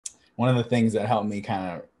one of the things that helped me kind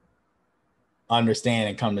of understand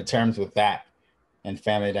and come to terms with that and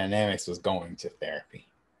family dynamics was going to therapy.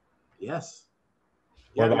 Yes.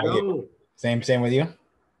 What about you? Same with you?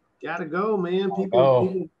 Gotta go, man.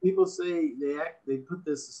 People say they put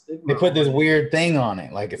this stigma. They put this weird thing on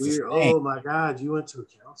it, like it's weird. Oh my God, you went to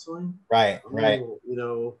counseling? Right. You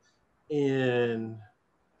know, and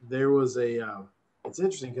there was it's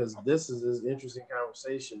interesting because this is an interesting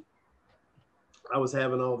conversation. I was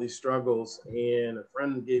having all these struggles, and a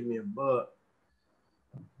friend gave me a book,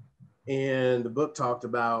 and the book talked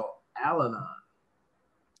about Al-Anon.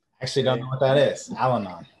 Actually, don't know what that is.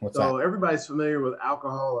 Al-Anon. What's that? So everybody's familiar with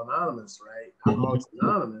Alcohol Anonymous, right? Alcoholics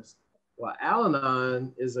Anonymous. Well,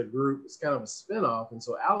 Al-Anon is a group. It's kind of a spinoff, and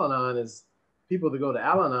so Al-Anon is people that go to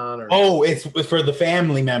Al-Anon. It's for the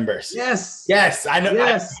family members. Yes. I know.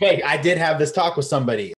 Yes. I did have this talk with somebody.